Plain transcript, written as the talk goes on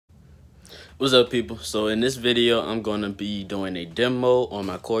What's up, people? So in this video I'm going to be doing a demo on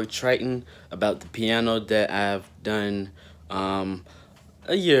my Korg Triton about the piano that I've done a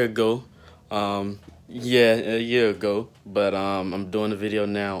year ago. A year ago, but I'm doing a video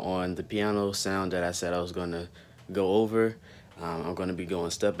now on the piano sound that I said I was going to go over. I'm going to be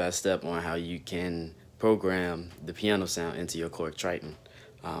going step by step on how you can program the piano sound into your Korg Triton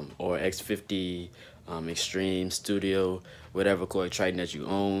or X50 Extreme Studio, whatever Korg Triton that you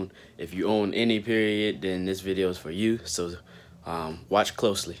own. If you own any period, then this video is for you, so watch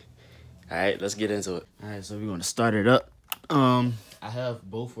closely. Alright, let's get into it. Alright, so we're going to start it up. I have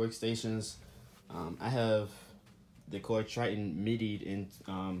both workstations. I have the Korg Triton MIDI'd in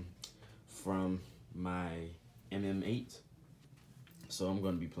from my MM8, so I'm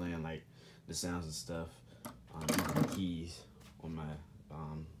going to be playing like the sounds and stuff on the keys on my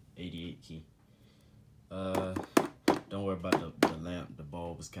 88 key. Don't worry about the lamp. The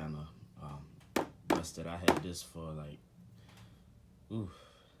bulb was kind of busted. I had this for like,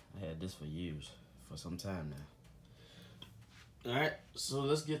 I had this for years, for some time now. Alright, so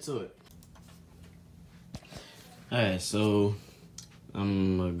let's get to it. Alright, so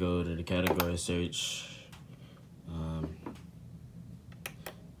I'm gonna go to the category search.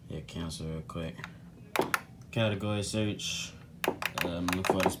 Cancel real quick. Category search. Look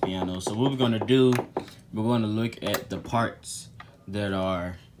for this piano. So what we're gonna do, we're gonna look at the parts that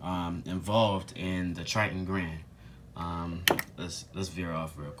are involved in the Triton Grand. Let's veer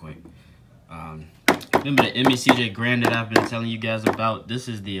off real quick. Remember the M.A.C.J Grand that I've been telling you guys about? This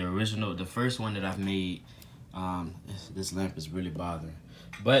is the original, the first one that I've made. This lamp is really bothering,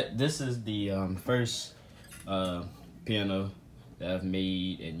 but this is the first piano that I've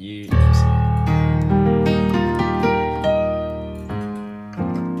made in years.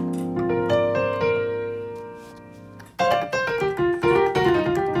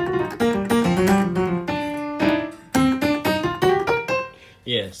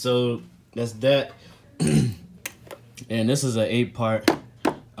 Yeah, so that's that. And this is an 8-part.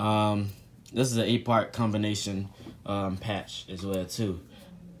 This is an 8-part combination patch as well too.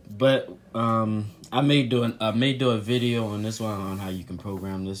 But I may do a video on this one on how you can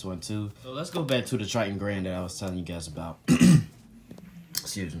program this one too. So let's go back to the Triton Grand that I was telling you guys about.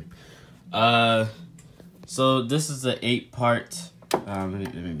 Excuse me. So this is an 8-part. Let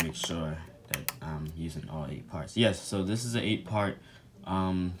me make sure that I'm using all 8 parts. Yes. So this is an 8-part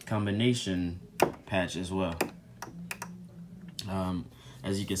combination patch as well.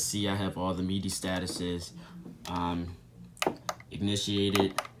 As you can see, I have all the MIDI statuses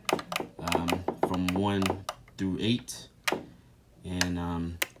initiated from 1 through 8,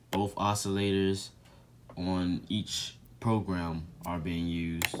 and both oscillators on each program are being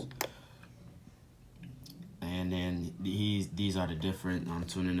used. And then these are the different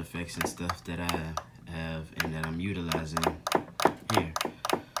tuning effects and stuff that I have and that I'm utilizing here.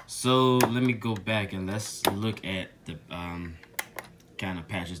 So let me go back and let's look at the kind of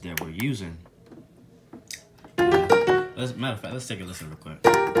patches that we're using. Matter of fact, let's take a listen real quick.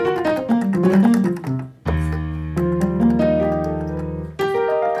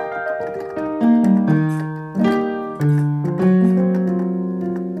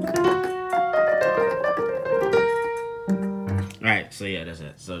 Alright, so yeah, that's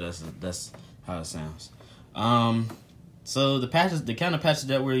it. So that's how it sounds. So the patches, the kind of patches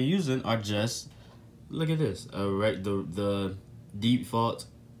that we're using are just, look at this, the default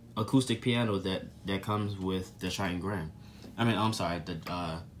acoustic piano that comes with the Triton Grand. I'm sorry,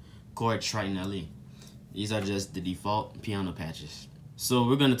 the Korg Triton LE. These are just the default piano patches. So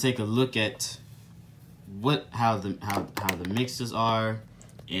we're gonna take a look at how the mixes are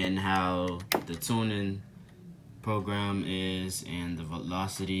and how the tuning program is, and the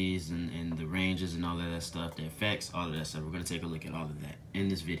velocities and the ranges and all of that stuff, the effects, all of that stuff. We're gonna take a look at all of that in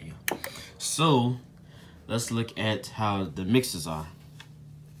this video. So let's look at how the mixes are.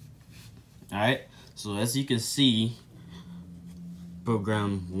 Alright, so as you can see,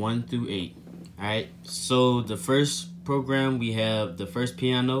 program 1 through 8. Alright, so the first program, we have the first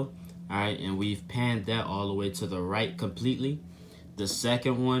piano. Alright, and we've panned that all the way to the right completely. The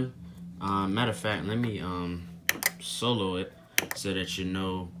second one, matter of fact, let me solo it so that you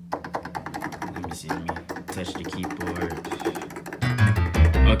know. Let me see, let me touch the keyboard.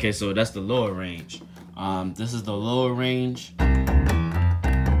 Okay, so that's the lower range. This is the lower range.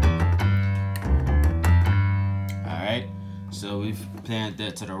 Alright, so we've panned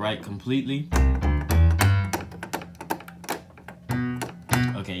that to the right completely.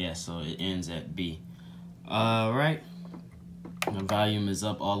 Okay, yeah, so it ends at B. Alright, the volume is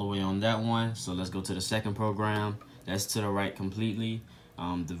up all the way on that one. So let's go to the second program. That's to the right completely.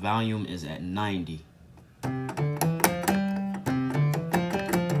 the volume is at 90.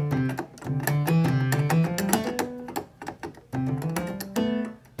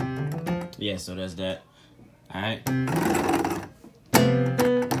 Yeah, so that's that. All right.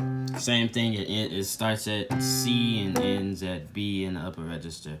 Same thing. It starts at C and ends at B in the upper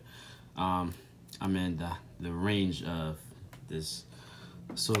register. I'm in the range of this.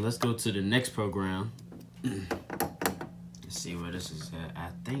 So let's go to the next program. Let's see where this is at. I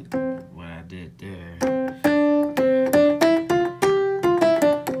think what I did there.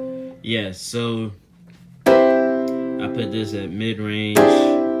 Yeah, so I put this at mid-range.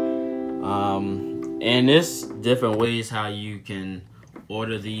 And there's different ways how you can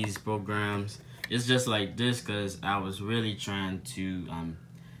order these programs. It's just like this because I was really trying to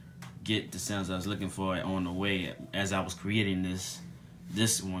get the sounds I was looking for on the way as I was creating this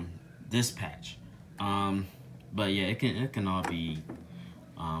patch. But yeah, it can all be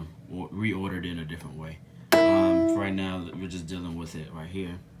reordered in a different way. For right now, we're just dealing with it right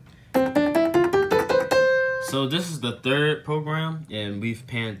here. So this is the third program, and we've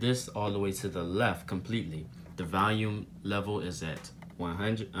panned this all the way to the left completely. The volume level is at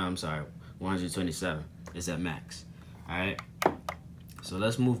 127. It's at max. All right. So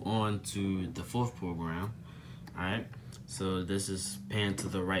let's move on to the fourth program. All right. So this is panned to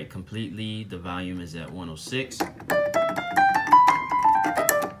the right completely. The volume is at 106.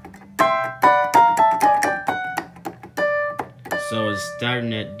 So it's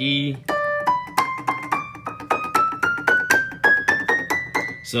starting at D.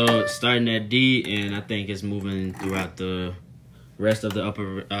 So it's starting at D, and I think it's moving throughout the rest of the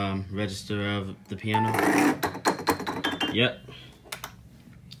upper register of the piano. Yep.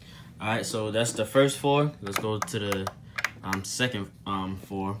 All right, so that's the first four. Let's go to the second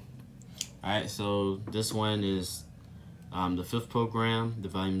four. All right, so this one is the fifth program. The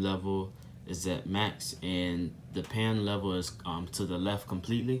volume level is at max, and the pan level is to the left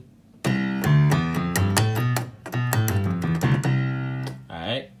completely.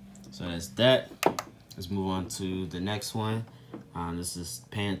 So that's that. Let's move on to the next one. This is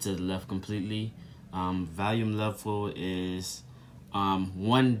pan to the left completely. Volume level is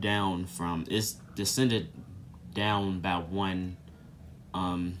one down from, it's descended down by one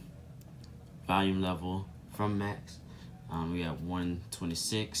volume level from max. We have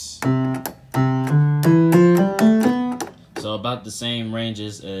 126. So about the same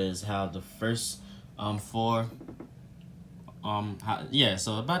ranges as how the first four.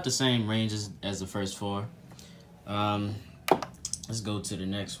 So about the same ranges as the first four. Let's go to the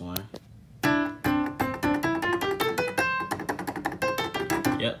next one.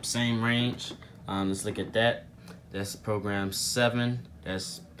 Yep, same range. Let's look at that. That's program 7.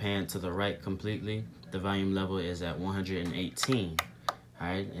 That's panned to the right completely. The volume level is at 118. All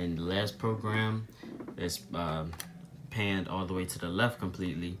right, and the last program is panned all the way to the left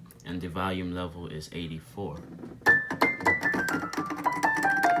completely, and the volume level is 84.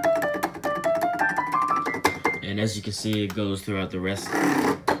 And as you can see, it goes throughout the rest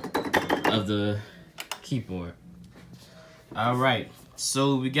of the keyboard. All right,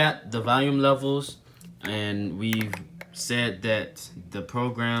 so we got the volume levels, and we've said that the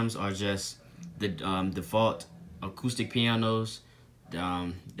programs are just the default acoustic pianos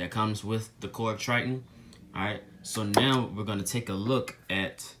that comes with the Korg Triton. All right, so now we're gonna take a look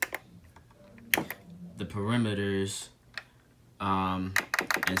at the parameters and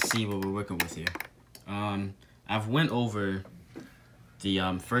see what we're working with here. I've went over the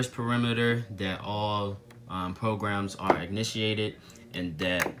first parameter, that all programs are initiated, and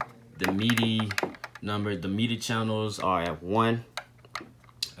that the MIDI number, the MIDI channels are at 1.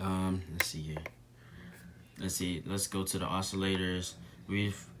 Let's see here. Let's go to the oscillators.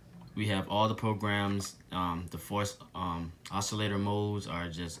 We have all the programs. The force oscillator modes are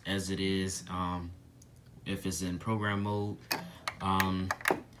just as it is. If it's in program mode,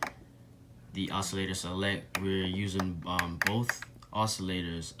 the oscillator select, we're using both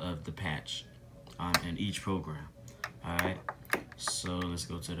oscillators of the patch in each program. All right, so let's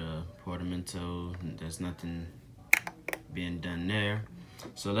go to the portamento. There's nothing being done there.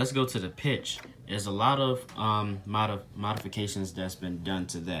 So let's go to the pitch. There's a lot of modifications that's been done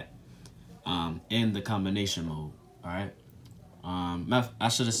to that in the combination mode. All right, I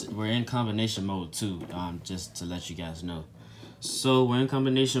should have said we're in combination mode too, just to let you guys know. So we're in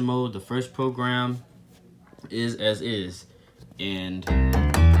combination mode. The first program is as is, and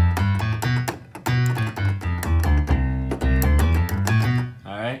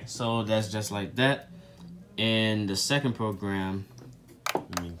all right, so that's just like that. And the second program,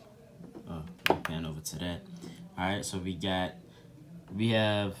 let me pan over to that. All right, so we got we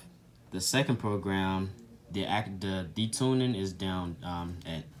have the second program. The detuning is down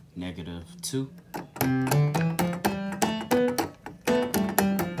at -2.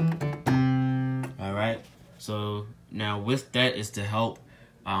 All right. So now with that is to help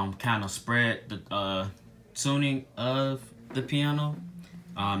kind of spread the tuning of the piano,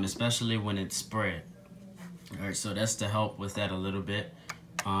 especially when it's spread. All right. So that's to help with that a little bit.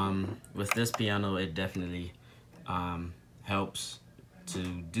 With this piano, it definitely helps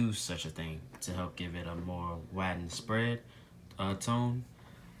to do such a thing, to help give it a more widened spread tone.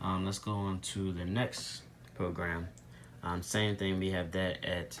 Let's go on to the next program. Same thing, we have that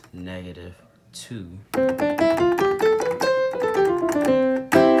at -2.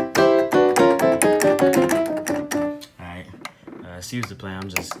 Alright, excuse the play, I'm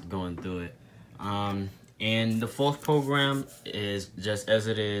just going through it. And the fourth program is just as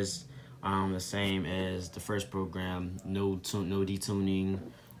it is, the same as the first program. No detuning,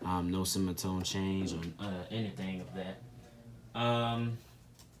 no semitone change, or anything of that. My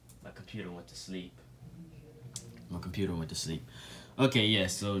computer went to sleep. Okay, yeah,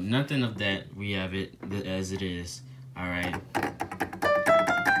 so nothing of that. We have it as it is. Alright.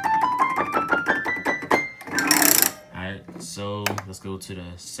 Alright, so let's go to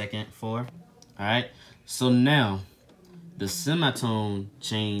the second 4. Alright, so now the semitone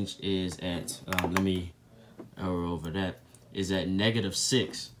change is at, let me hover over that, is at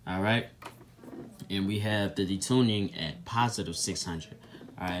 -6, all right? And we have the detuning at +600,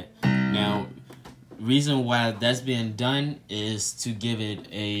 all right? Now, reason why that's being done is to give it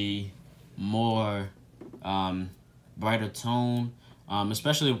a more brighter tone,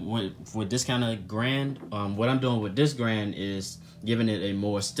 especially with this kind of grand. What I'm doing with this grand is giving it a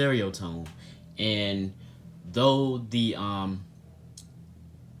more stereo tone. And though the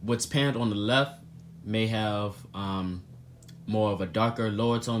what's panned on the left may have more of a darker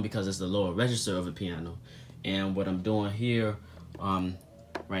lower tone because it's the lower register of a piano, and what I'm doing here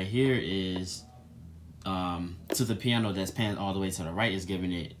right here is to the piano that's panned all the way to the right is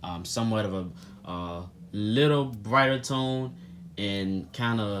giving it somewhat of a little brighter tone, and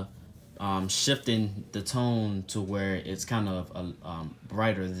kind of shifting the tone to where it's kind of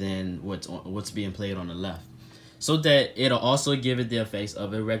brighter than what's being played on the left, so that it'll also give it the effects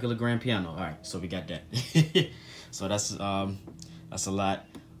of a regular grand piano. All right, so we got that. So that's a lot.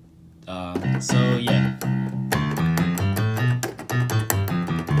 So yeah,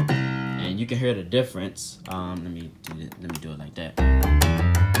 and you can hear the difference. Let me do it like that.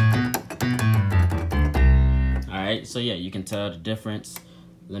 All right, so yeah, you can tell the difference.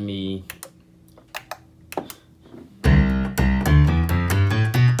 Let me.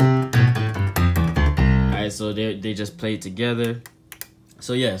 Alright, so they just played together.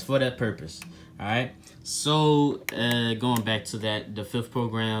 So yeah, it's for that purpose. Alright, so going back to that, the fifth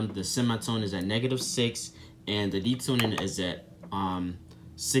program, the semitone is at -6, and the detuning is at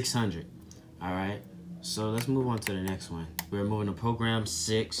 600. Alright, so let's move on to the next one. We're moving to program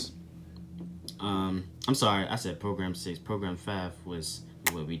 6. I'm sorry, I said program 6. Program 5 was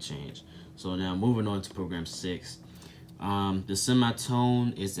what we changed. So now moving on to program 6. The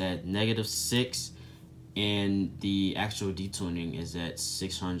semitone is at -6, and the actual detuning is at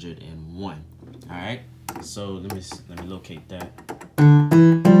 601. All right, so let me locate that.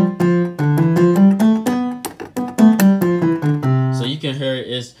 So you can hear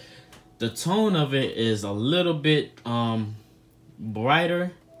it's the tone of it is a little bit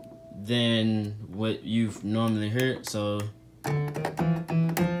brighter than what you've normally heard. So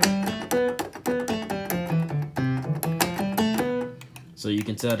you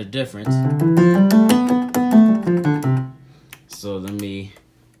can tell the difference. So let me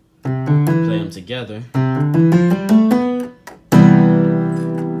play them together. Let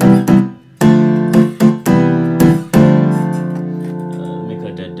me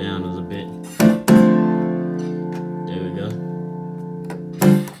cut that down a little bit. There we go.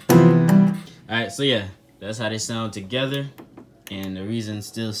 Alright, so yeah, that's how they sound together. And the reason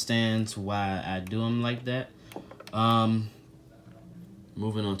still stands why I do them like that.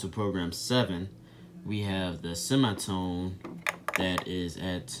 Moving on to program 7, we have the semitone that is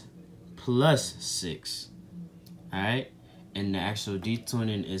at +6, all right, and the actual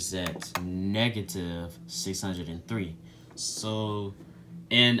detuning is at -603. So,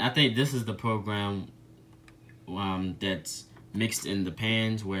 and I think this is the program that's mixed in the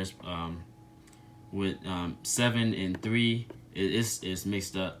pans, whereas with 7 and 3 it's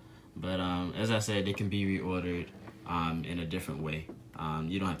mixed up. But as I said, they can be reordered in a different way.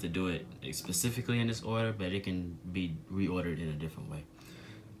 You don't have to do it specifically in this order, but it can be reordered in a different way.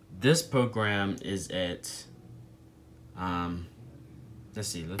 This program is at let's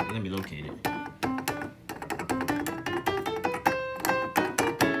see, let me locate it.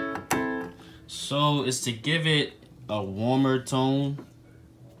 So it's to give it a warmer tone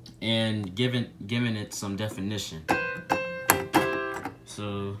and giving it some definition.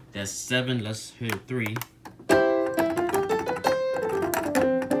 So that's 7. Let's hear 3.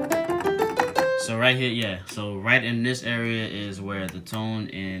 So right here, yeah. So right in this area is where the tone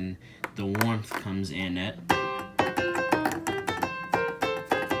and the warmth comes in at.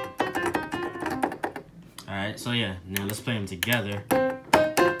 All right. So yeah. Now let's play them together.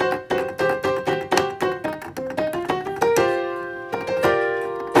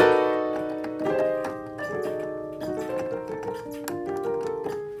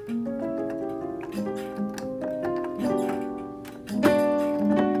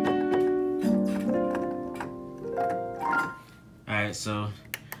 Alright, so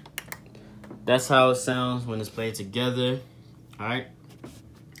that's how it sounds when it's played together. Alright,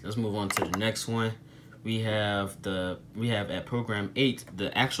 let's move on to the next one. We have at program 8,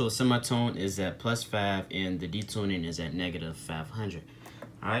 the actual semitone is at +5 and the detuning is at -500.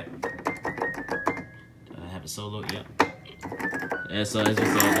 Alright. I have a solo, yep. And so as you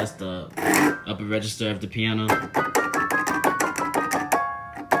saw, that's the upper register of the piano.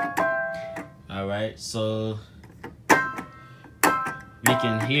 Alright, so we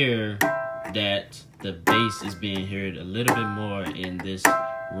can hear that the bass is being heard a little bit more in this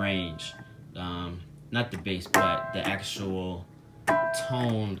range. Not the bass, but the actual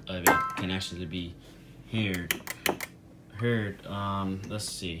tone of it can actually be heard. Let's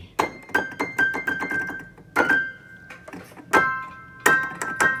see.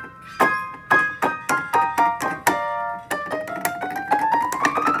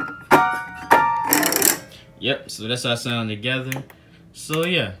 Yep, so that's how it sounds together. So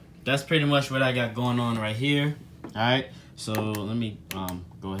yeah, that's pretty much what I got going on right here. Alright, so let me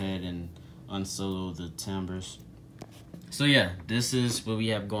go ahead and unsolo the timbres. So yeah, this is what we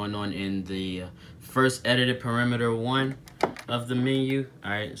have going on in the first edited parameter 1 of the menu.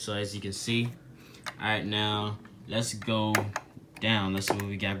 Alright, so as you can see. Alright, now let's go down. Let's see what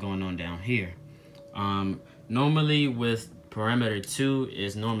we got going on down here. Normally with parameter 2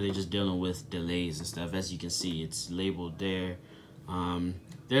 is normally just dealing with delays and stuff. As you can see, it's labeled there.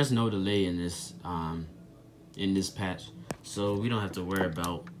 There's no delay in this patch, so we don't have to worry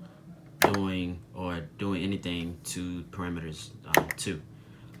about doing anything to parameters 2.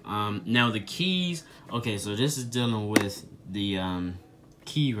 Now the keys. Okay, so this is dealing with the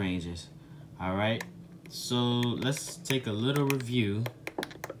key ranges. All right, so let's take a little review.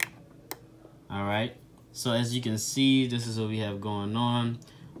 All right. So as you can see, this is what we have going on.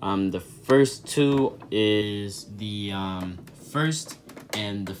 The first 2 is the first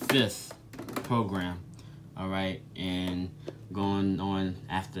and the 5th program. All right, and going on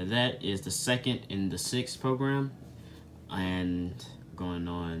after that is the 2nd and the 6th program, and going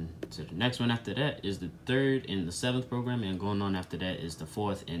on to the next one after that is the 3rd and the 7th program, and going on after that is the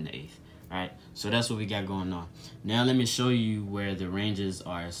 4th and the 8th. All right, so that's what we got going on. Now let me show you where the ranges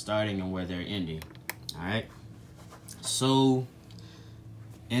are starting and where they're ending. All right, so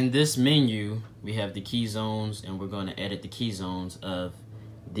in this menu we have the key zones, and we're going to edit the key zones of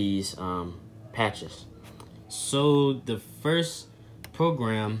these patches. So the first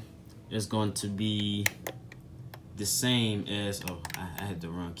program is going to be the same as, oh, I had the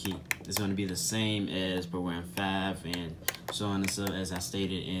wrong key. It's going to be the same as program 5 and so on and so, as I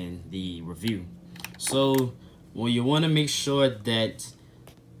stated in the review. So well, you want to make sure that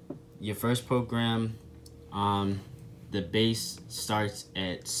your first program, the bass starts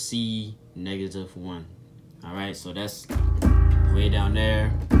at C-1. All right, so that's way down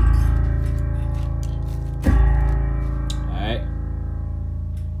there. All right.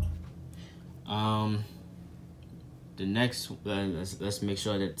 The next, let's make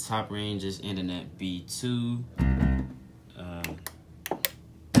sure that the top range is ending at B2.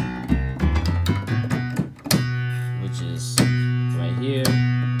 Which is right here.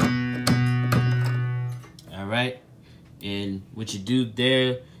 All right. And what you do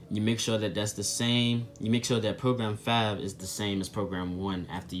there, you make sure that that's the same. You make sure that program 5 is the same as program 1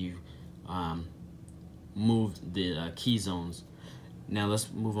 after you moved the key zones. Now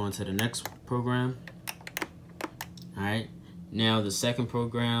let's move on to the next program. All right. Now the second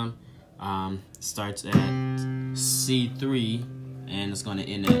program starts at C3 and it's going to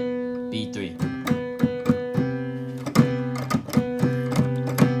end at B3.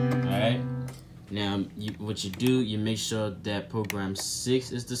 All right. Now what you do, you make sure that program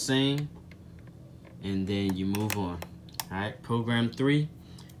 6 is the same, and then you move on. All right. Program 3,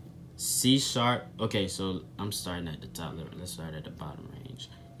 C#. Okay, so I'm starting at the top. Let's start at the bottom range.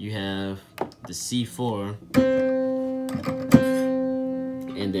 you have the C4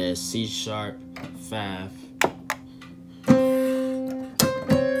 and the C#5.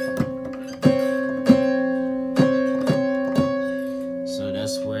 So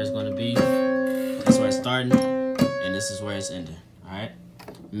that's where it's going to be. That's where it's starting, and this is where it's ending. All right.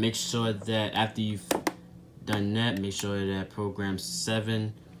 Make sure that after you've done that, make sure that program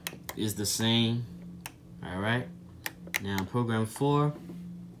 7 is the same. All right. Now program 4.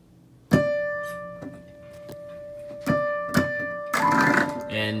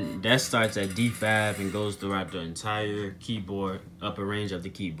 And that starts at D5 and goes throughout the entire keyboard, upper range of the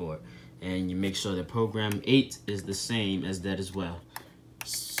keyboard. And you make sure that program 8 is the same as that as well.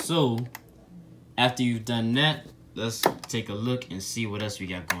 So after you've done that, let's take a look and see what else we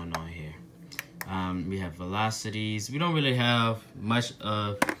got going on here. We have velocities. We don't really have much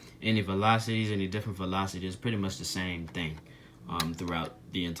of any velocities, any different velocities. Pretty much the same thing throughout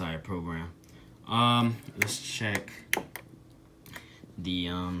the entire program. Let's check the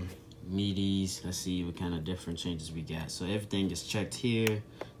MIDIs. Let's see what kind of different changes we got. So everything is checked here.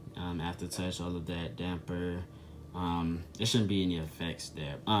 Aftertouch, all of that, damper. There shouldn't be any effects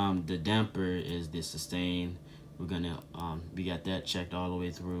there. The damper is the sustain. We're gonna we got that checked all the way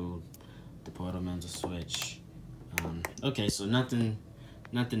through. The portamental switch. Okay, so nothing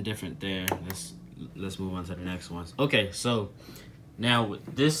different there. Let's move on to the next ones. Okay, so now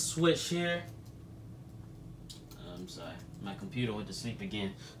with this switch here, I'm sorry, my computer went to sleep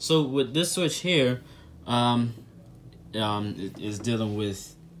again. So with this switch here, it is dealing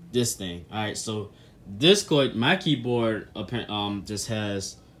with this thing. All right, so this chord, my keyboard, just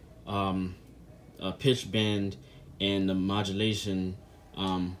has a pitch bend and the modulation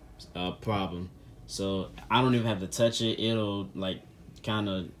problem. So I don't even have to touch it. It'll like kind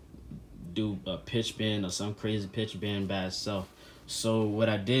of do a pitch bend or some crazy pitch bend by itself. So what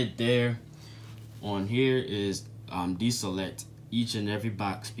I did there on here is deselect each and every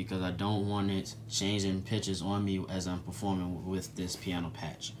box because I don't want it changing pitches on me as I'm performing with this piano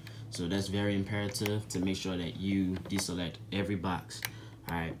patch. So that's very imperative to make sure that you deselect every box,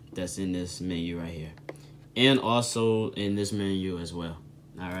 all right, that's in this menu right here, and also in this menu as well.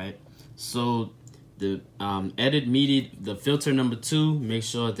 All right, so the Edit-Midi, the filter number 2, make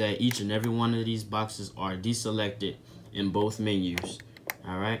sure that each and every one of these boxes are deselected in both menus.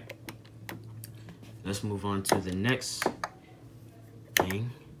 All right, let's move on to the next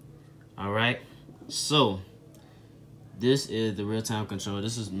thing. All right, so this is the real-time control.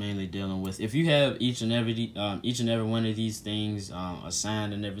 This is mainly dealing with if you have each and every one of these things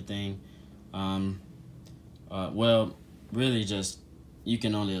assigned and everything. Well, really just you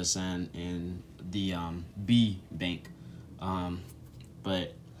can only assign in the B bank,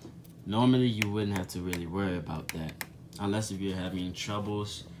 but normally you wouldn't have to really worry about that unless if you're having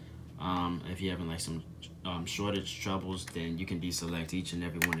troubles. If you're having like some shortage troubles, then you can deselect each and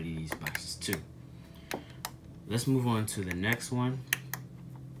every one of these boxes too. Let's move on to the next one.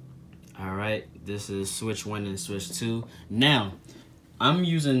 All right, this is switch 1 and switch 2. Now, I'm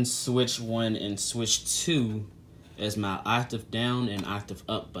using switch 1 and switch 2 as my octave down and octave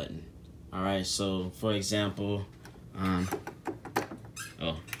up button. All right, so for example, oh,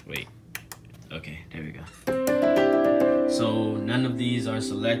 wait. Okay, there we go. So none of these are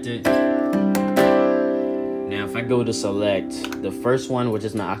selected. Now, if I go to select the first one, which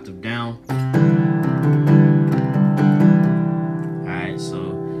is my octave down,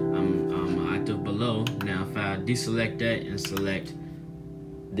 deselect that and select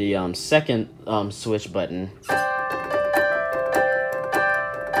the second switch button.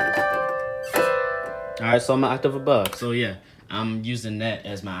 Alright, so I'm an octave above. So yeah, I'm using that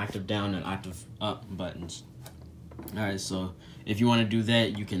as my octave down and octave up buttons. Alright, so if you want to do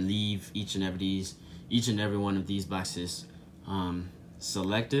that, you can leave each and every one of these boxes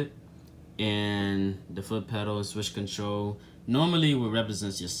selected. And the foot pedal and switch control normally what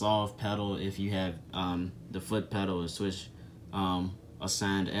represents your soft pedal. If you have the foot pedal or switch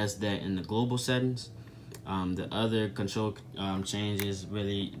assigned as that in the global settings, the other control changes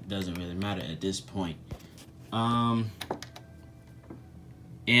really doesn't really matter at this point.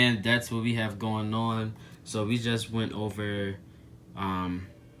 And that's what we have going on. So we just went over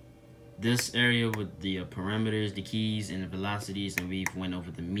this area with the parameters, the keys, and the velocities, and we went over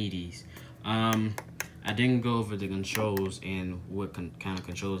the MIDIs. I didn't go over the controls and what kind of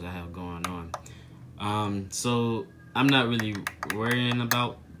controls I have going on. So I'm not really worrying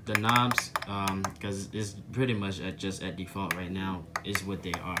about the knobs because it's pretty much just at default right now is what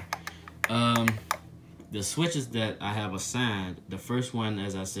they are. The switches that I have assigned, the first one,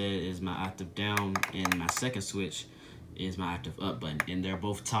 as I said, is my octave down, and my second switch is my active up button, and they're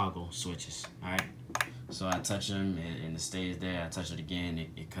both toggle switches. All right, so I touch them and it stays there. I touch it again,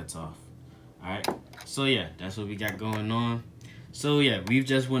 it cuts off. All right, so yeah, that's what we got going on. So yeah, we've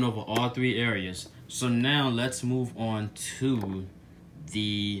just went over all three areas. So now let's move on to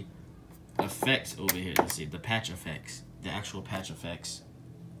the effects over here. Let's see, the patch effects, the actual patch effects.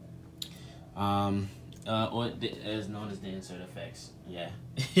 Or as known as the InsertFX. Yeah.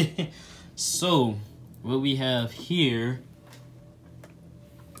 So what we have here,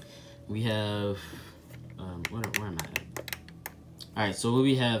 we have where am I at? All right, so what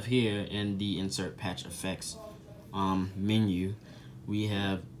we have here in the insert patch effects menu, we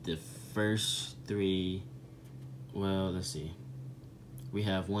have the first three. Well, let's see. We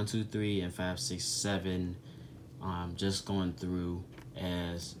have 1, 2, 3, and 5, 6, 7 just going through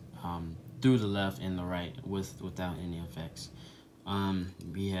as through the left and the right without any effects.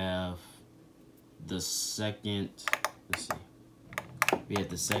 We have the second, let's see. We have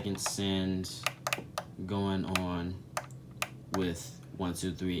the second send going on with 1,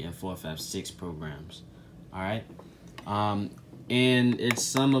 2, 3, and 4, 5, 6 programs. All right. And it's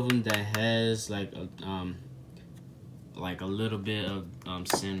some of them that has like a little bit of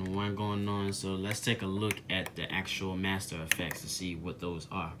send 1 going on. So let's take a look at the actual master effects to see what those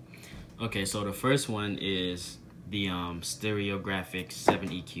are. Okay, so the first one is the stereographic 7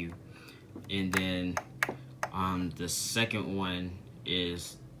 EQ, and then the second one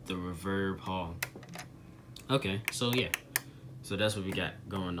is the reverb hall. Okay, so yeah, so that's what we got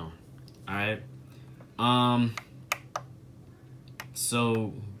going on. All right.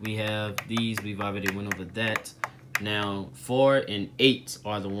 So we have these. We've already went over that. Now 4 and 8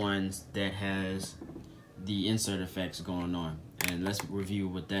 are the ones that has the insert effects going on, and let's review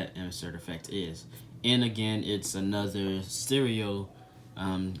what that insert effect is. And again, it's another stereo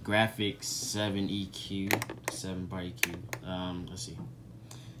graphic 7 EQ, 7 bar EQ. Let's see.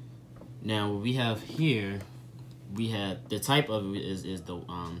 Now what we have here, we have the type of it is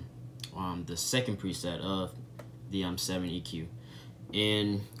the second preset of the 7 EQ,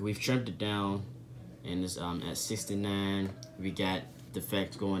 and we've trimmed it down, and it's at 69. We got the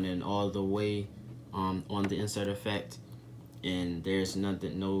effect going in all the way on the insert effect, and there's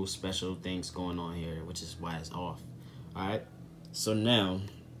no special things going on here, which is why it's off. All right, so now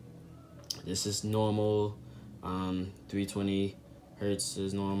this is normal. 320 hertz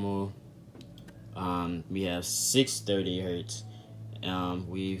is normal. We have 630 hertz.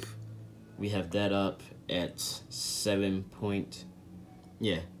 We have that up at 7 point,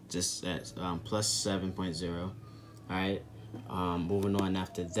 yeah, just at plus 7.0. All right. Moving on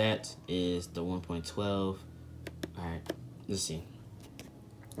after that is the 1.12. All right, let's see.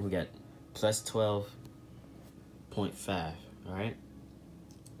 We got plus 12.5. All right,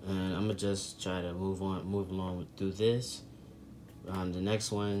 and I'm gonna just try to move along through this. The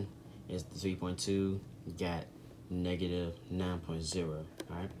next one is the 3.2. We got negative 9.0. All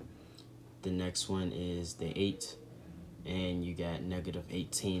right. The next one is the 8, and you got negative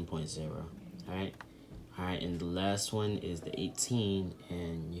 18.0. All right. All right, and the last one is the 18,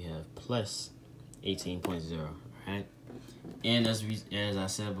 and you have plus 18.0. All right. And as I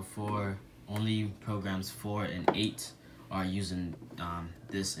said before, only programs 4 and 8 are using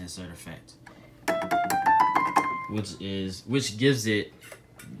this insert effect, which gives it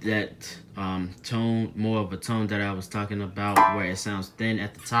that tone, more of a tone that I was talking about, where it sounds thin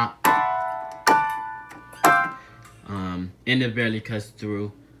at the top, and it barely cuts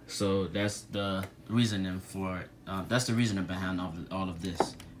through. So that's the reasoning for it. That's the reasoning behind all of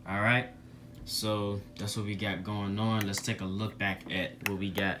this. All right. So that's what we got going on. Let's take a look back at what we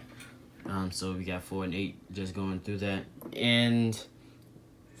got. So we got 4 and 8 just going through that. And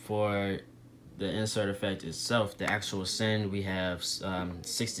for the insert effect itself, the actual send, we have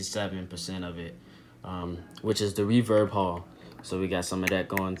 67% of it, which is the reverb hall. So we got some of that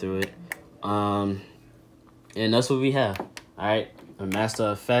going through it. And that's what we have. All right, the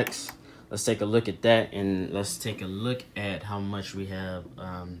master effects. Let's take a look at that, and let's take a look at how much we have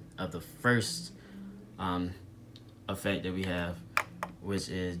of the first effect that we have, which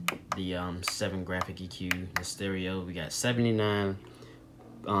is the 7 graphic EQ, the stereo. We got 79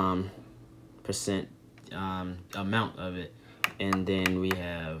 percent amount of it, and then we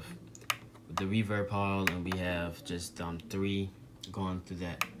have the reverb hall, and we have just 3 going through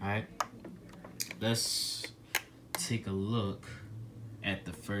that. All right, let's take a look at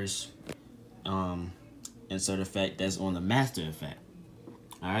the first insert effect that's on the master effect.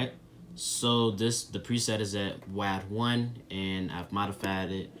 All right, so the preset is at WAD 1, and I've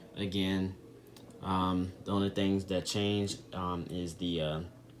modified it again. The only things that changed is the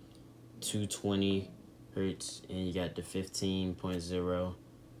 220 hertz, and you got the 15.0.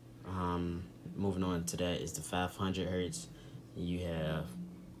 Moving on to that is the 500 hertz. You have,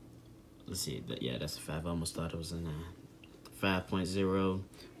 let's see, yeah, that's a 5. I almost thought it was a 9. 5.0.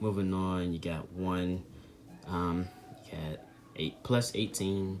 Moving on, you got 1. You got 8 plus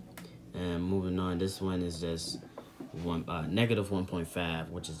 18. And moving on, this one is just negative 1.5,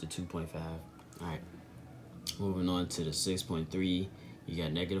 which is the 2.5. All right. Moving on to the 6.3, you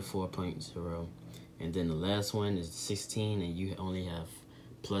got negative 4.0. And then the last one is 16, and you only have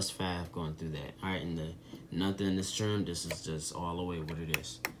plus 5 going through that. All right, and nothing in this term, this is just all the way what it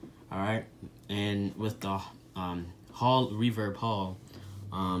is. All right, and with the reverb hall,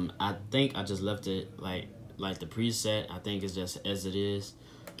 I think I just left it like the preset. I think it's just as it is.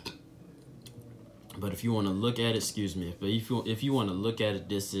 But if you want to look at it, excuse me, but if you want to look at it,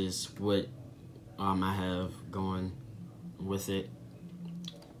 this is what I have going with it.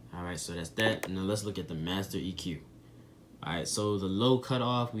 All right, so that's that. Now let's look at the master EQ. All right, so the low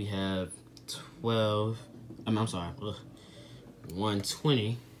cutoff, we have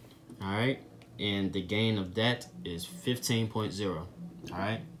 120. All right, and the gain of that is 15.0. All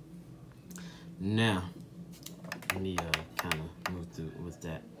right, now let me kind of move through with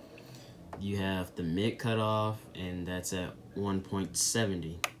that. You have the mid cutoff, and that's at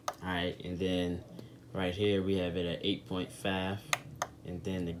 1.70. All right, and then right here we have it at 8.5, and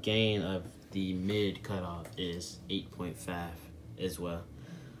then the gain of the mid cutoff is 8.5 as well.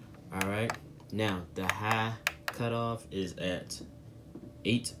 All right, now the high cutoff is at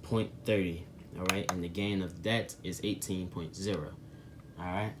 8.30. All right, and the gain of that is 18.0. All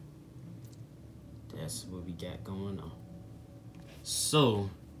right, that's what we got going on. So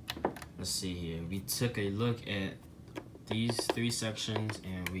let's see here. We took a look at these 3 sections,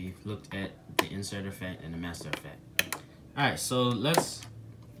 and we looked at the insert effect and the master effect. All right, so let's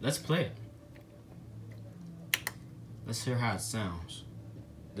play it. Let's hear how it sounds.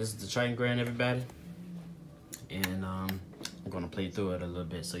 This is the Triton Grand, everybody, and I'm gonna play through it a little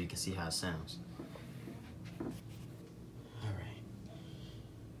bit so you can see how it sounds.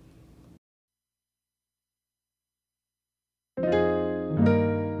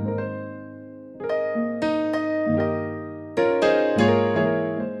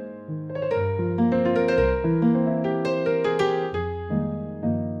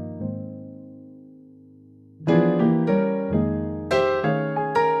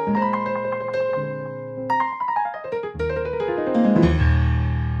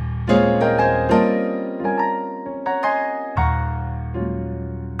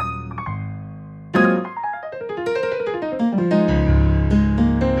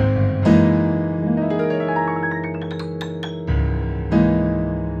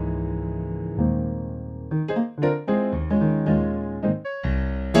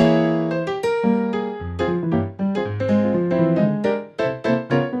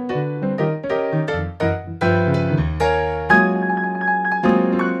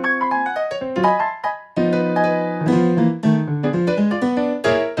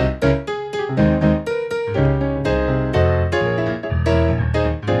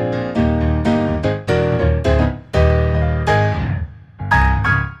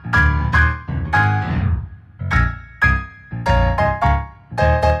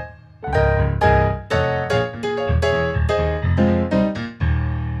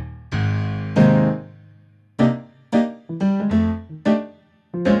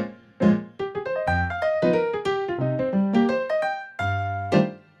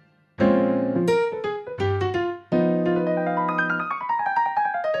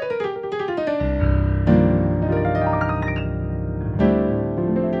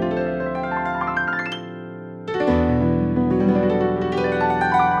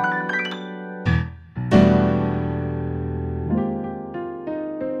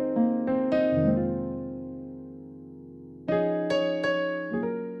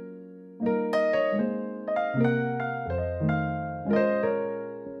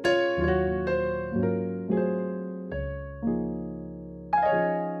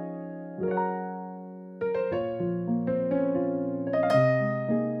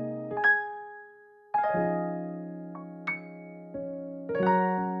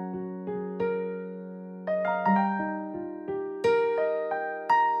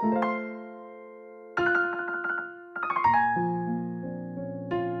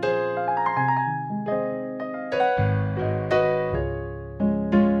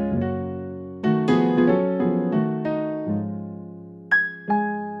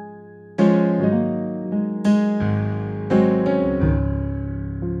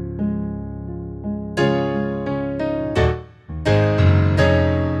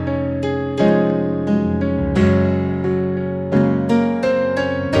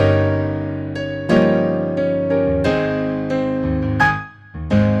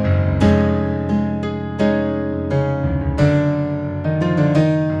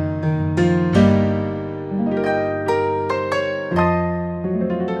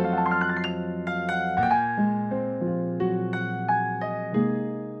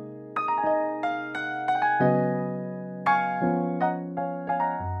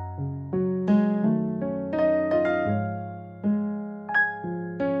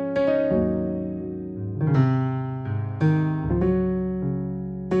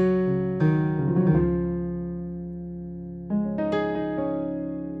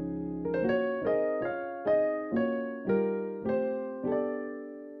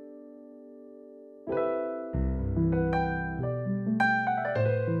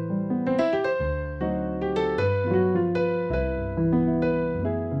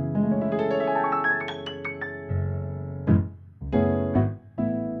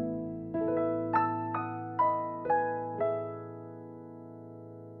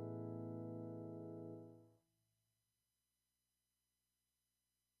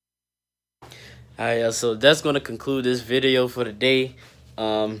 Alright, so that's gonna conclude this video for today.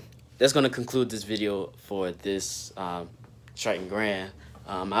 That's gonna conclude this video for this Triton Grand.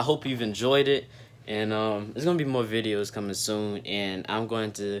 I hope you've enjoyed it, and there's gonna be more videos coming soon, and I'm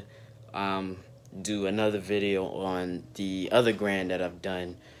going to do another video on the other Grand that I've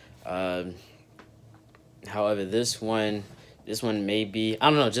done. However, this one may be, I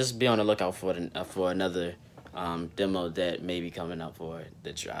don't know, just be on the lookout for another demo that may be coming up for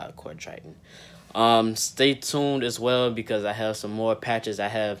the Korg Triton. Stay tuned as well, because I have some more patches. I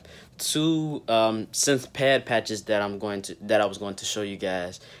have two synth pad patches that I was going to show you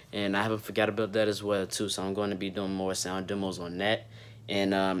guys, and I haven't forgot about that as well too. So I'm going to be doing more sound demos on that,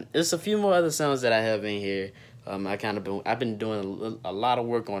 and there's a few more other sounds that I have in here. I've been doing a lot of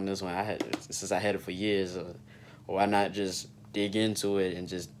work on this one. Since I had it for years. Why not just dig into it and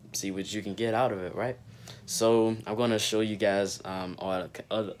just see what you can get out of it, right? So I'm gonna show you guys all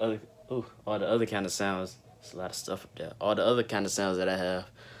the other kind of sounds. There's a lot of stuff up there. All the other kind of sounds that I have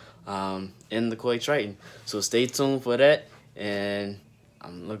in the Korg Triton. So stay tuned for that, and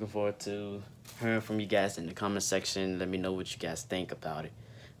I'm looking forward to hearing from you guys in the comment section. Let me know what you guys think about it.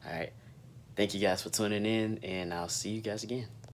 All right. Thank you guys for tuning in, and I'll see you guys again.